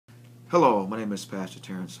Hello, my name is Pastor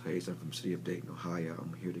Terrence Hayes. I'm from the city of Dayton, Ohio.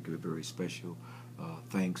 I'm here to give a very special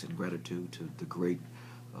thanks and gratitude to the great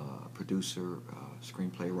producer,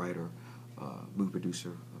 screenplay writer, movie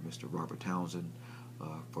producer, Mr. Robert Townsend,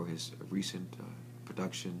 for his recent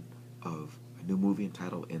production of a new movie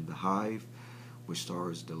entitled In the Hive, which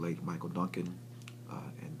stars the late Michael Duncan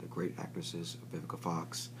and the great actresses Vivica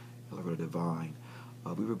Fox and Loretta Devine.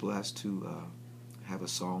 We were blessed to have a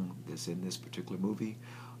song that's in this particular movie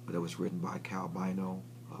that was written by Cal Bino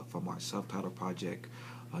from our self-titled project,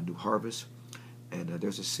 New Harvest. And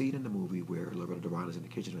there's a scene in the movie where Loretta Devine is in the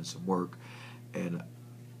kitchen doing some work, and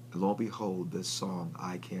lo and behold, this song,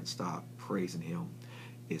 I Can't Stop Praising Him,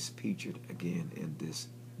 is featured again in this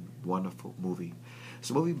wonderful movie. It's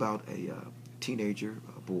a movie about a teenager,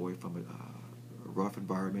 a boy from a rough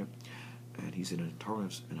environment, and he's in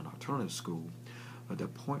an alternative school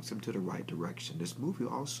that points him to the right direction. This movie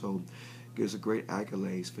also gives a great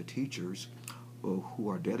accolades for teachers who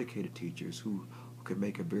are dedicated teachers who can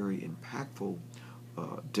make a very impactful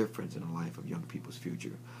difference in the life of young people's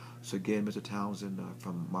future. So again, Mr. Townsend,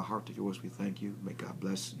 from my heart to yours, we thank you. May God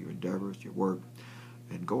bless your endeavors, your work,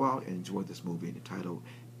 and go out and enjoy this movie entitled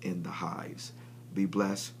In the Hives. Be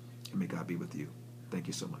blessed, and may God be with you. Thank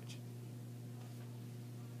you so much.